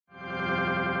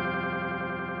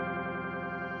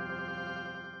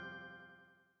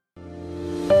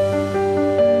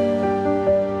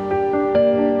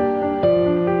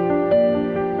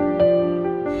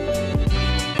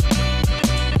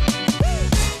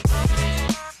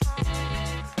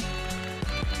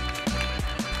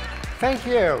Thank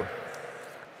you.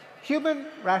 Human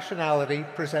rationality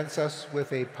presents us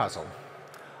with a puzzle.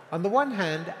 On the one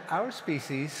hand, our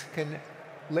species can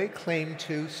lay claim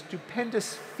to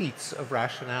stupendous feats of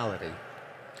rationality.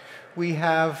 We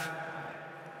have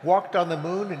walked on the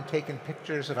moon and taken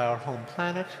pictures of our home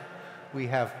planet. We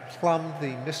have plumbed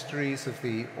the mysteries of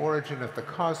the origin of the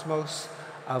cosmos,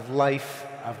 of life,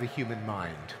 of the human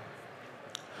mind.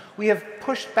 We have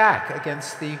pushed back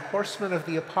against the horsemen of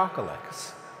the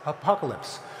apocalypse,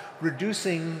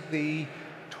 reducing the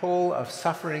toll of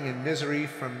suffering and misery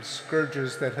from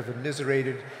scourges that have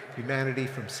immiserated humanity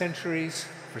for centuries,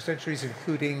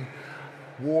 including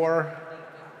war,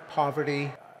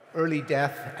 poverty, early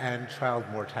death, and child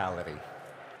mortality.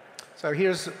 So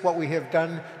here's what we have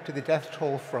done to the death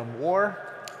toll from war,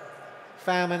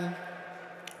 famine,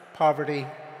 poverty,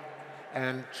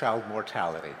 and child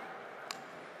mortality.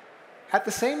 At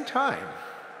the same time,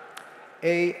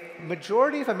 a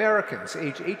majority of Americans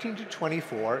aged 18 to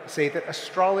 24 say that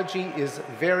astrology is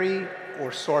very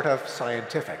or sort of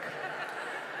scientific.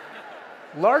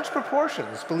 Large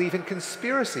proportions believe in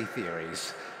conspiracy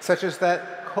theories, such as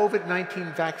that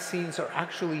COVID-19 vaccines are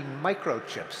actually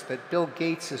microchips that Bill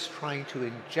Gates is trying to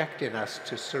inject in us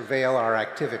to surveil our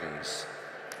activities.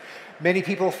 Many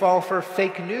people fall for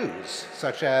fake news,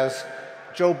 such as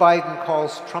Joe Biden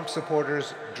calls Trump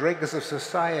supporters dregs of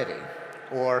society,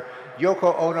 or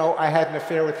Yoko Ono, I had an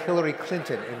affair with Hillary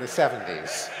Clinton in the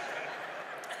 70s.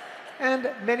 And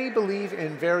many believe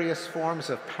in various forms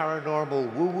of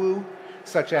paranormal woo-woo,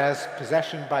 such as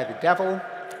possession by the devil,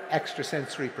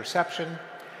 extrasensory perception,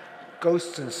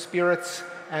 ghosts and spirits,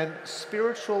 and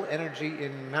spiritual energy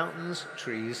in mountains,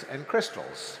 trees, and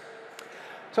crystals.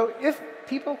 So if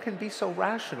people can be so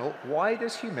rational, why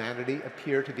does humanity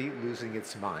appear to be losing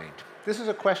its mind? This is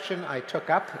a question I took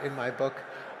up in my book,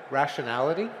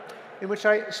 Rationality, in which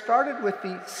I started with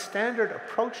the standard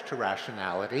approach to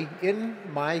rationality in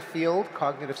my field,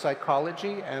 cognitive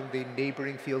psychology, and the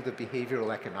neighboring field of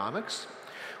behavioral economics,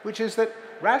 which is that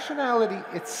rationality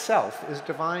itself is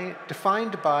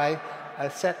defined by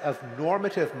a set of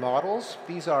normative models.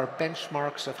 These are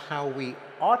benchmarks of how we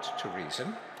ought to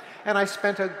reason. And I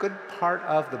spent a good part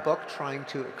of the book trying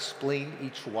to explain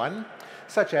each one,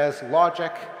 such as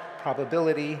logic,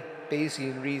 probability,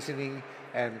 Bayesian reasoning,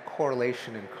 and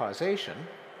correlation and causation.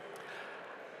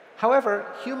 However,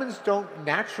 humans don't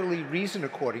naturally reason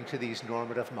according to these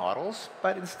normative models,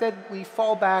 but instead we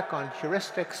fall back on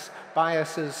heuristics,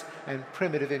 biases, and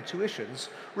primitive intuitions,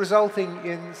 resulting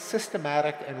in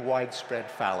systematic and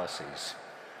widespread fallacies.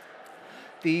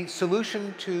 The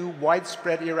solution to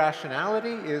widespread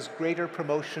irrationality is greater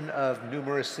promotion of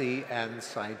numeracy and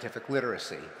scientific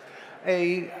literacy,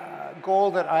 a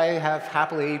goal that I have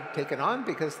happily taken on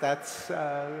because that's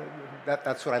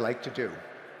what I like to do.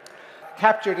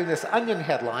 Captured in this Onion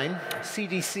headline,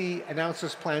 CDC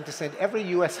announces plan to send every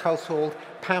US household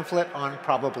pamphlet on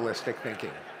probabilistic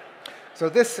thinking. So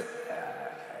this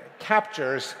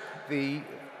captures the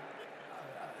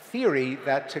theory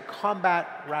that to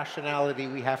combat rationality,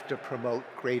 we have to promote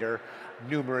greater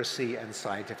numeracy and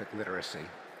scientific literacy.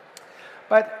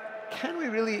 But can we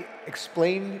really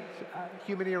explain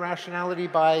human irrationality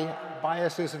by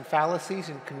biases and fallacies,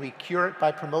 and can we cure it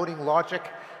by promoting logic,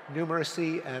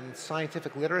 numeracy, and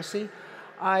scientific literacy?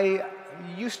 I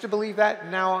used to believe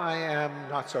that, now I am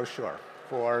not so sure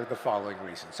for the following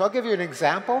reasons. So I'll give you an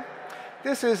example.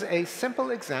 This is a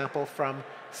simple example from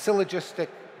syllogistic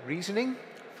reasoning,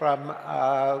 from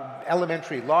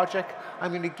elementary logic.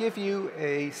 I'm going to give you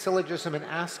a syllogism and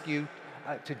ask you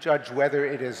to judge whether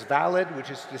it is valid, which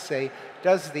is to say,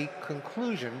 does the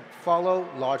conclusion follow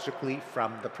logically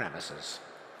from the premises?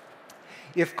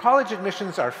 If college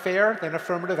admissions are fair, then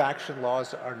affirmative action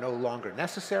laws are no longer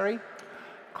necessary.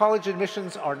 College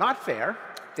admissions are not fair,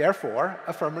 therefore,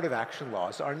 affirmative action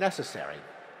laws are necessary.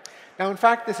 Now, in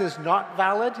fact, this is not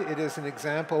valid. It is an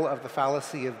example of the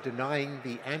fallacy of denying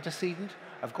the antecedent,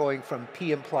 of going from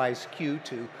P implies Q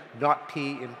to not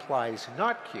P implies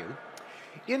not Q.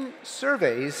 In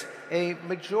surveys, a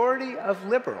majority of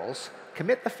liberals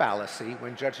commit the fallacy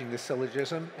when judging the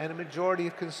syllogism, and a majority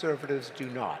of conservatives do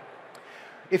not.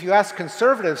 If you ask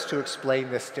conservatives to explain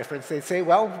this difference, they'd say,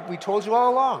 well, we told you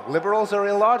all along, liberals are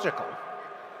illogical.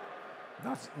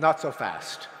 Not so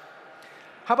fast.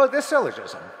 How about this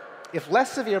syllogism? If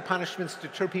less severe punishments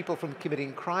deter people from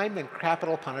committing crime, then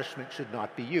capital punishment should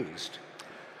not be used.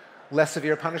 Less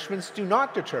severe punishments do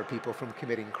not deter people from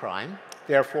committing crime.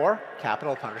 Therefore,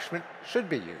 capital punishment should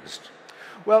be used.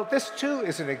 Well, this too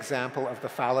is an example of the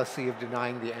fallacy of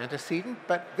denying the antecedent,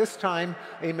 but this time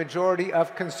a majority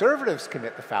of conservatives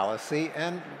commit the fallacy,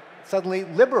 and suddenly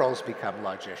liberals become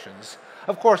logicians.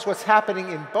 Of course, what's happening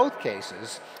in both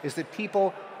cases is that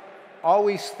people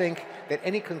always think that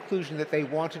any conclusion that they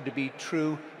wanted to be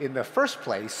true in the first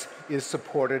place is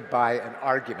supported by an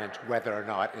argument, whether or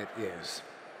not it is.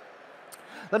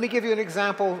 Let me give you an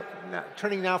example,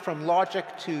 turning now from logic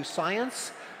to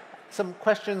science. Some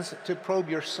questions to probe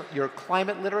your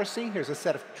climate literacy. Here's a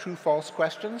set of true-false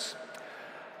questions.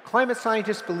 Climate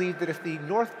scientists believe that if the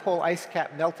North Pole ice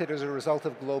cap melted as a result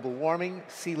of global warming,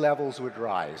 sea levels would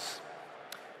rise.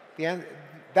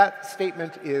 That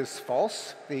statement is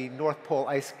false. The North Pole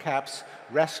ice caps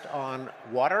rest on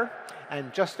water,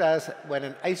 and just as when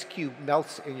an ice cube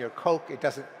melts in your Coke, it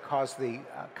doesn't cause the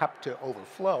cup to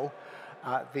overflow,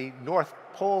 the North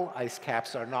Pole ice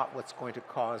caps are not what's going to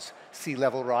cause sea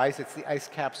level rise. It's the ice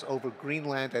caps over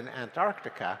Greenland and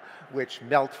Antarctica, which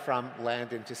melt from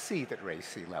land into sea, that raise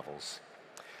sea levels.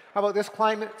 How about this?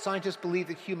 Climate scientists believe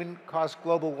that human-caused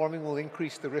global warming will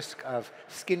increase the risk of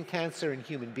skin cancer in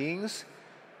human beings.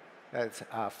 That's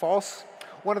false.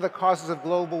 One of the causes of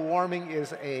global warming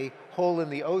is a hole in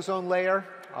the ozone layer,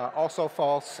 also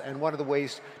false. And one of the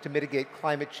ways to mitigate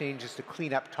climate change is to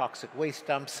clean up toxic waste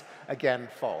dumps, again,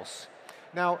 false.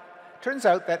 Now, it turns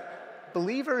out that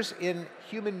believers in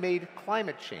human-made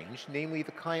climate change, namely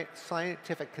the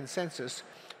scientific consensus,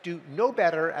 do no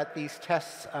better at these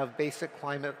tests of basic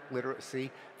climate literacy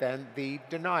than the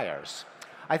deniers.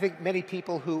 I think many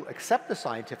people who accept the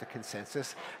scientific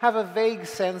consensus have a vague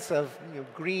sense of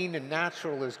green and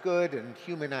natural is good and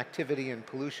human activity and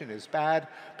pollution is bad,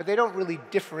 but they don't really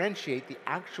differentiate the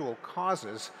actual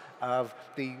causes of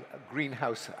the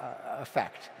greenhouse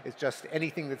effect. It's just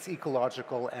anything that's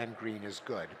ecological and green is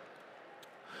good.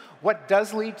 What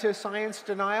does lead to science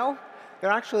denial?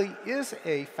 There actually is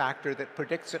a factor that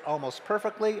predicts it almost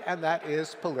perfectly, and that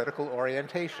is political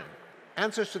orientation.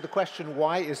 Answers to the question,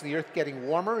 why is the Earth getting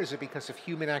warmer? Is it because of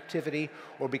human activity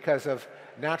or because of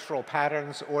natural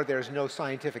patterns, or there's no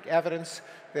scientific evidence?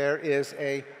 There is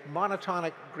a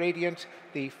monotonic gradient.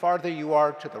 The farther you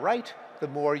are to the right, the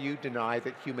more you deny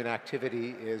that human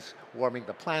activity is warming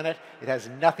the planet. It has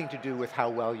nothing to do with how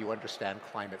well you understand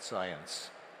climate science.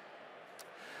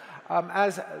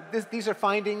 These are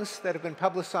findings that have been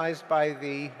publicized by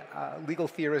the legal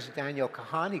theorist Dan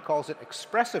Kahan. He calls it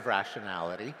expressive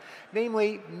rationality.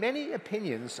 Namely, many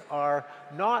opinions are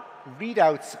not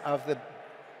readouts of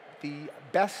the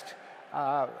best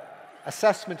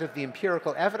assessment of the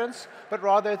empirical evidence, but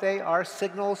rather they are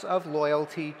signals of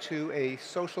loyalty to a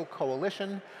social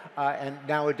coalition, and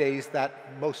nowadays that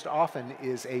most often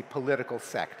is a political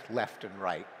sect, left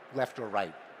or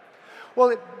right. Well,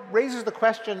 it raises the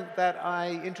question that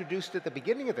I introduced at the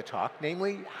beginning of the talk,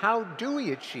 namely, how do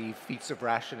we achieve feats of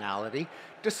rationality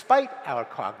despite our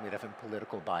cognitive and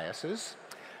political biases?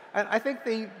 And I think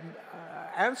the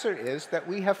answer is that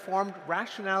we have formed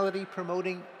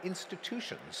rationality-promoting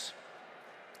institutions.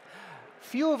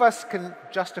 Few of us can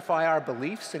justify our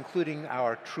beliefs, including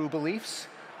our true beliefs.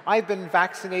 I've been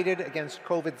vaccinated against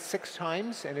COVID 6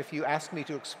 times, and if you ask me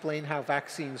to explain how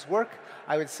vaccines work,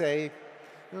 I would say,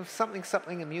 something,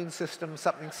 something immune system,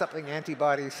 something, something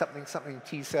antibodies, something, something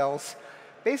T cells.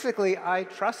 Basically, I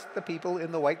trust the people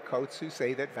in the white coats who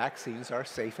say that vaccines are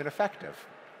safe and effective.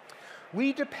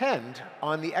 We depend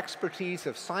on the expertise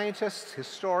of scientists,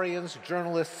 historians,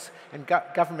 journalists, and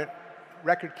government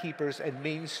record keepers and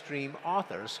mainstream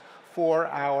authors for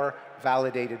our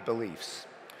validated beliefs.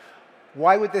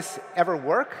 Why would this ever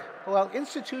work? Well,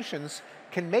 institutions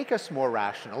can make us more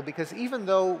rational because even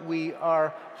though we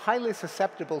are highly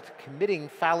susceptible to committing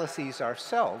fallacies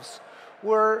ourselves,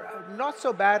 we're not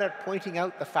so bad at pointing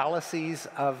out the fallacies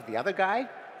of the other guy.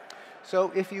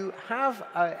 So if you have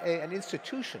an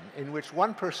institution in which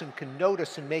one person can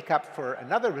notice and make up for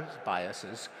another's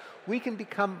biases, we can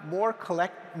become more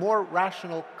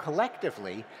rational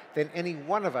collectively than any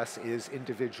one of us is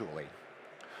individually.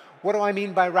 What do I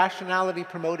mean by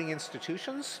rationality-promoting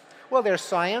institutions? Well, there's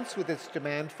science with its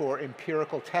demand for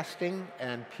empirical testing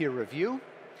and peer review.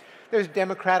 There's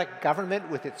democratic government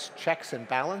with its checks and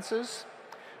balances.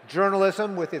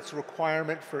 Journalism with its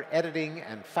requirement for editing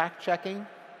and fact-checking.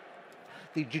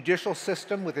 The judicial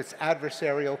system with its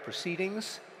adversarial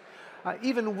proceedings.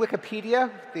 Even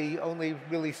Wikipedia, the only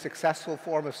really successful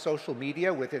form of social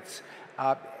media with its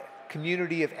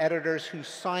community of editors who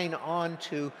sign on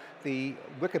to the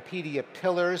Wikipedia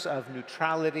pillars of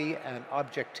neutrality and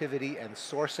objectivity and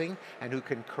sourcing, and who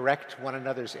can correct one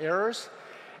another's errors.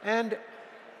 And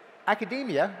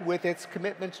academia with its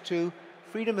commitment to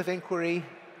freedom of inquiry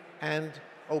and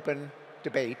open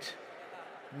debate,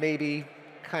 maybe,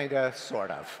 kinda,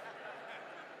 sort of.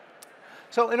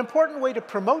 So an important way to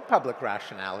promote public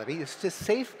rationality is to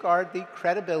safeguard the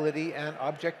credibility and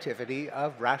objectivity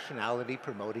of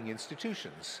rationality-promoting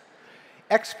institutions.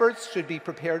 Experts should be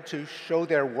prepared to show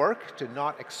their work, to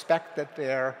not expect that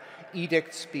their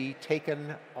edicts be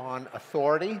taken on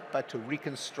authority, but to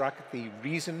reconstruct the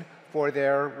reason for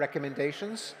their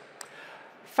recommendations.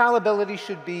 Fallibility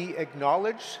should be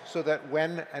acknowledged so that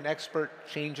when an expert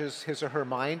changes his or her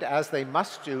mind, as they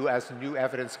must do as new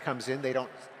evidence comes in, they don't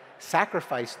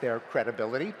sacrifice their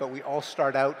credibility, but we all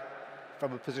start out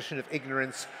from a position of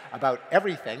ignorance about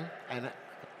everything and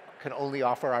can only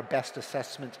offer our best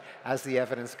assessment as the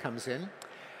evidence comes in.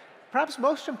 Perhaps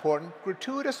most important,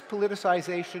 gratuitous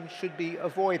politicization should be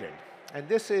avoided. And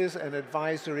this is an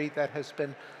advisory that has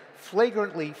been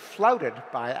flagrantly flouted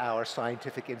by our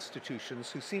scientific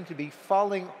institutions, who seem to be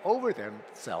falling over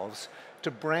themselves to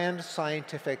brand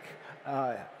scientific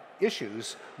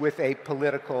issues with a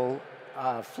political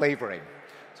flavoring.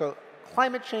 So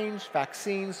climate change,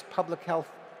 vaccines, public health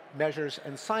measures,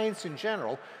 and science in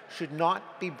general should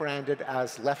not be branded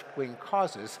as left-wing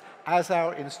causes, as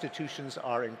our institutions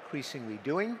are increasingly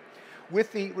doing,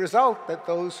 with the result that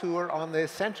those who are on the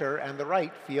center and the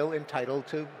right feel entitled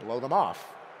to blow them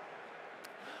off.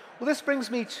 Well, this brings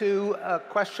me to a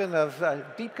question of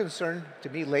deep concern to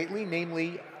me lately,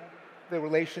 namely the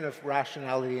relation of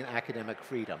rationality and academic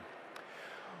freedom.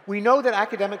 We know that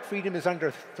academic freedom is under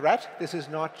threat. This is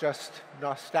not just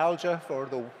nostalgia for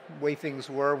the way things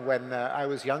were when I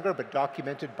was younger, but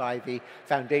documented by the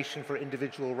Foundation for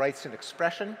Individual Rights and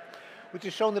Expression, which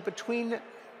has shown that between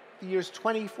the years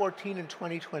 2014 and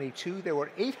 2022, there were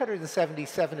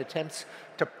 877 attempts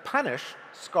to punish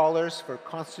scholars for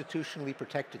constitutionally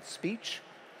protected speech,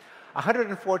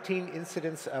 114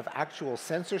 incidents of actual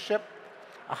censorship,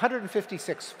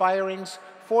 156 firings,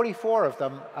 44 of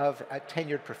them of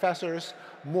tenured professors,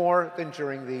 more than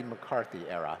during the McCarthy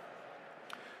era.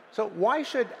 So why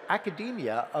should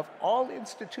academia, of all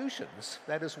institutions,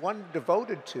 that is one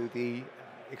devoted to the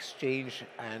exchange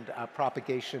and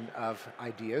propagation of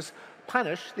ideas,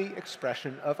 punish the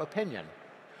expression of opinion?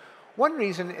 One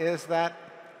reason is that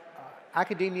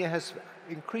academia has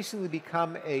increasingly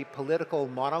become a political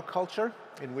monoculture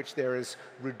in which there is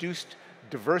reduced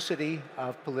diversity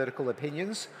of political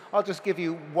opinions. I'll just give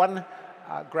you one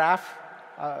graph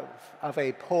of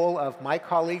a poll of my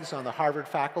colleagues on the Harvard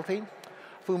faculty,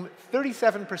 of whom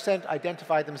 37%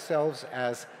 identify themselves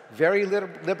as very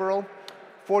liberal,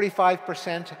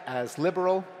 45% as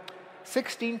liberal,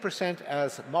 16%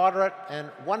 as moderate, and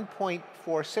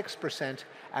 1.46%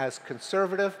 as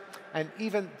conservative. And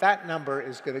even that number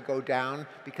is going to go down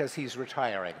because he's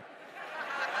retiring.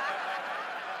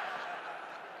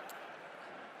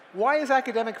 Why is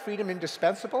academic freedom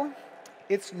indispensable?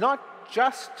 It's not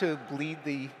just to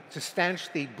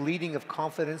stanch the bleeding of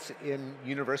confidence in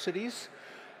universities.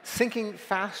 Sinking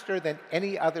faster than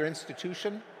any other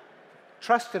institution,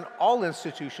 trust in all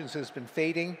institutions has been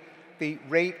fading. The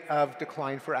rate of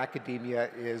decline for academia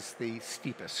is the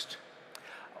steepest.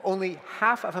 Only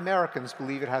half of Americans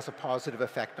believe it has a positive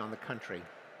effect on the country.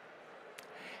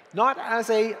 Not as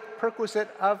a perquisite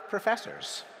of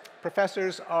professors.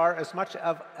 Professors are as much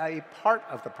of a part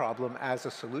of the problem as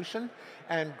a solution,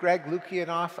 and Greg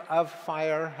Lukianoff of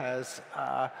FIRE has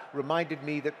reminded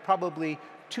me that probably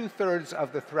 2/3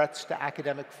 of the threats to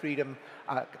academic freedom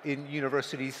in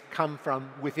universities come from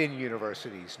within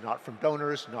universities, not from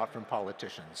donors, not from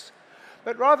politicians.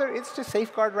 But rather, it's to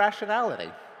safeguard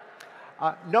rationality.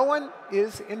 No one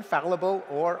is infallible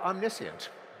or omniscient.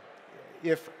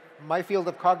 If my field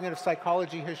of cognitive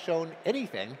psychology has shown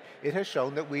anything, it has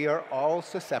shown that we are all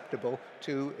susceptible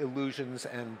to illusions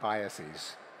and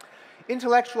biases.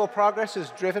 Intellectual progress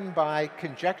is driven by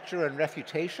conjecture and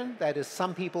refutation. That is,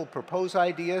 some people propose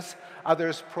ideas,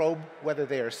 others probe whether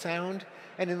they are sound,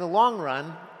 and in the long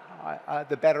run,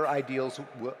 the better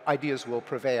ideas will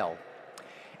prevail.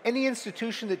 Any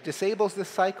institution that disables this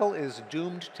cycle is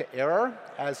doomed to error,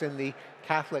 as in the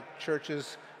Catholic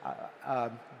Church's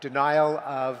denial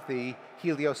of the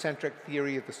heliocentric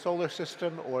theory of the solar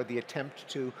system or the attempt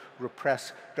to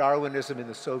repress Darwinism in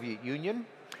the Soviet Union,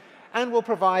 and will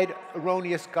provide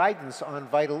erroneous guidance on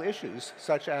vital issues,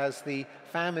 such as the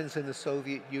famines in the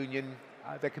Soviet Union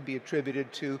that can be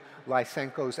attributed to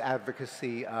Lysenko's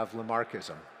advocacy of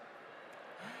Lamarckism.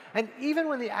 And even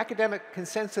when the academic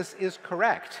consensus is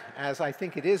correct, as I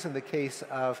think it is in the case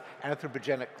of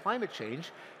anthropogenic climate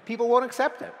change, people won't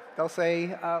accept it. They'll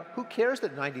say, who cares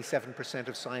that 97%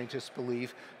 of scientists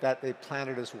believe that the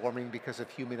planet is warming because of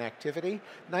human activity?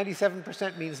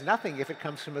 97% means nothing if it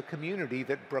comes from a community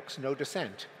that brooks no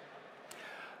dissent.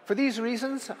 For these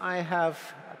reasons, I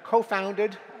have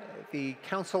co-founded the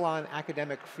Council on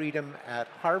Academic Freedom at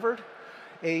Harvard,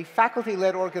 a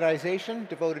faculty-led organization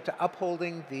devoted to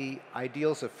upholding the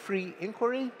ideals of free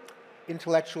inquiry,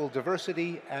 intellectual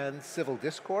diversity, and civil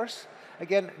discourse.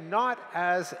 Again, not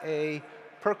as a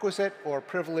perquisite or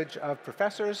privilege of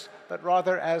professors, but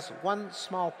rather as one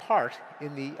small part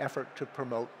in the effort to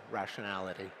promote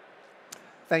rationality.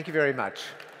 Thank you very much.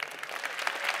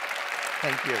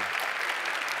 Thank you.